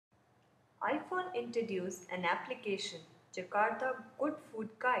iPhone introduced an application, Jakarta Good Food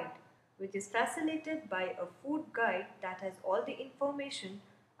Guide, which is facilitated by a food guide that has all the information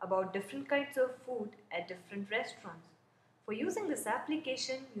about different kinds of food at different restaurants. For using this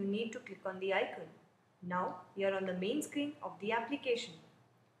application, you need to click on the icon. Now, you are on the main screen of the application.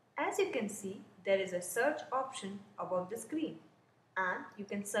 As you can see, there is a search option above the screen, and you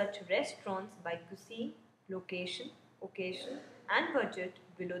can search restaurants by cuisine, location, occasion, and budget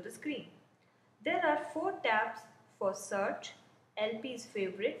below the screen. There are four tabs for search: LP's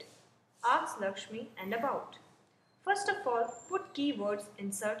favorite, Ask Lakshmi, and About. First of all, put keywords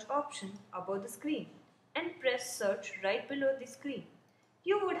in search option above the screen and press search right below the screen.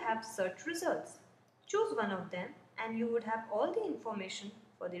 You would have search results. Choose one of them and you would have all the information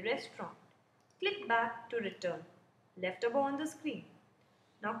for the restaurant. Click back to return, left above on the screen.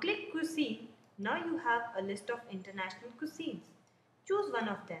 Now click cuisine. Now you have a list of international cuisines. Choose one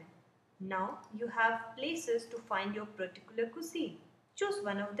of them. Now you have places to find your particular cuisine. Choose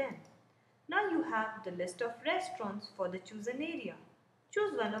one of them. Now you have the list of restaurants for the chosen area.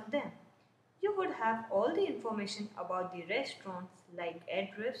 Choose one of them. You would have all the information about the restaurants like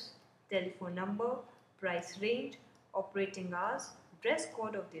address, telephone number, price range, operating hours, dress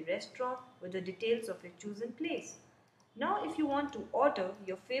code of the restaurant with the details of your chosen place. Now if you want to order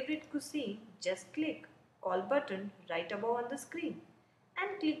your favorite cuisine, just click call button right above on the screen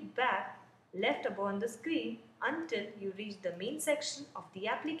and click back left above on the screen until you reach the main section of the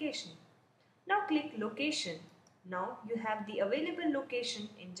application. Now click location. Now you have the available location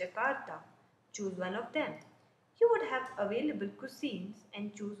in Jakarta. Choose one of them. You would have available cuisines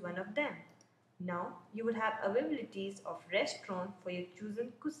and choose one of them. Now you would have availabilities of restaurant for your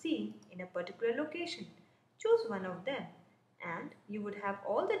chosen cuisine in a particular location. Choose one of them and you would have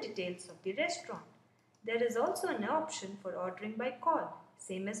all the details of the restaurant. There is also an option for ordering by call,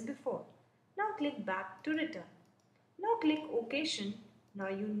 same as before. Now click back to return. Now click occasion. Now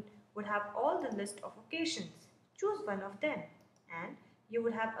you would have all the list of occasions. Choose one of them and you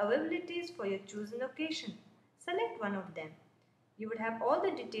would have availabilities for your chosen occasion. Select one of them. You would have all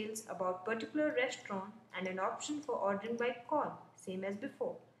the details about particular restaurant and an option for ordering by call, same as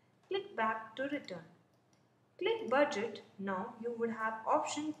before. Click back to return. Click budget. Now you would have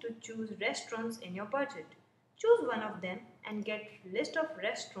option to choose restaurants in your budget. Choose one of them and get list of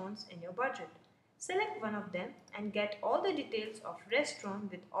restaurants in your budget. Select one of them and get all the details of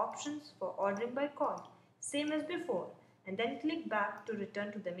restaurant with options for ordering by call, same as before, and then click back to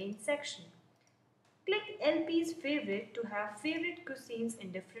return to the main section. Click LP's favorite to have favorite cuisines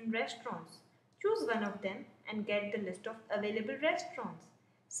in different restaurants. Choose one of them and get the list of available restaurants.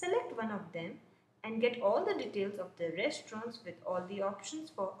 Select one of them and get all the details of the restaurants with all the options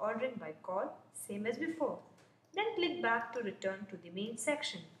for ordering by call, same as before. Then click back to return to the main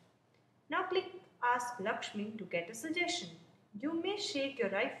section. Now click Ask Lakshmi to get a suggestion. You may shake your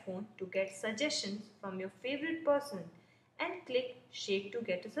iPhone to get suggestions from your favorite person and click Shake to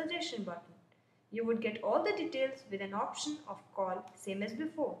get a suggestion button. You would get all the details with an option of call, same as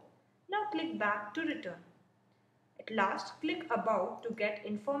before. Now click back to return. At last, click About to get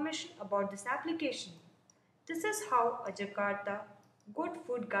information about this application. This is how a Jakarta Good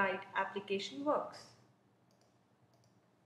Food Guide application works.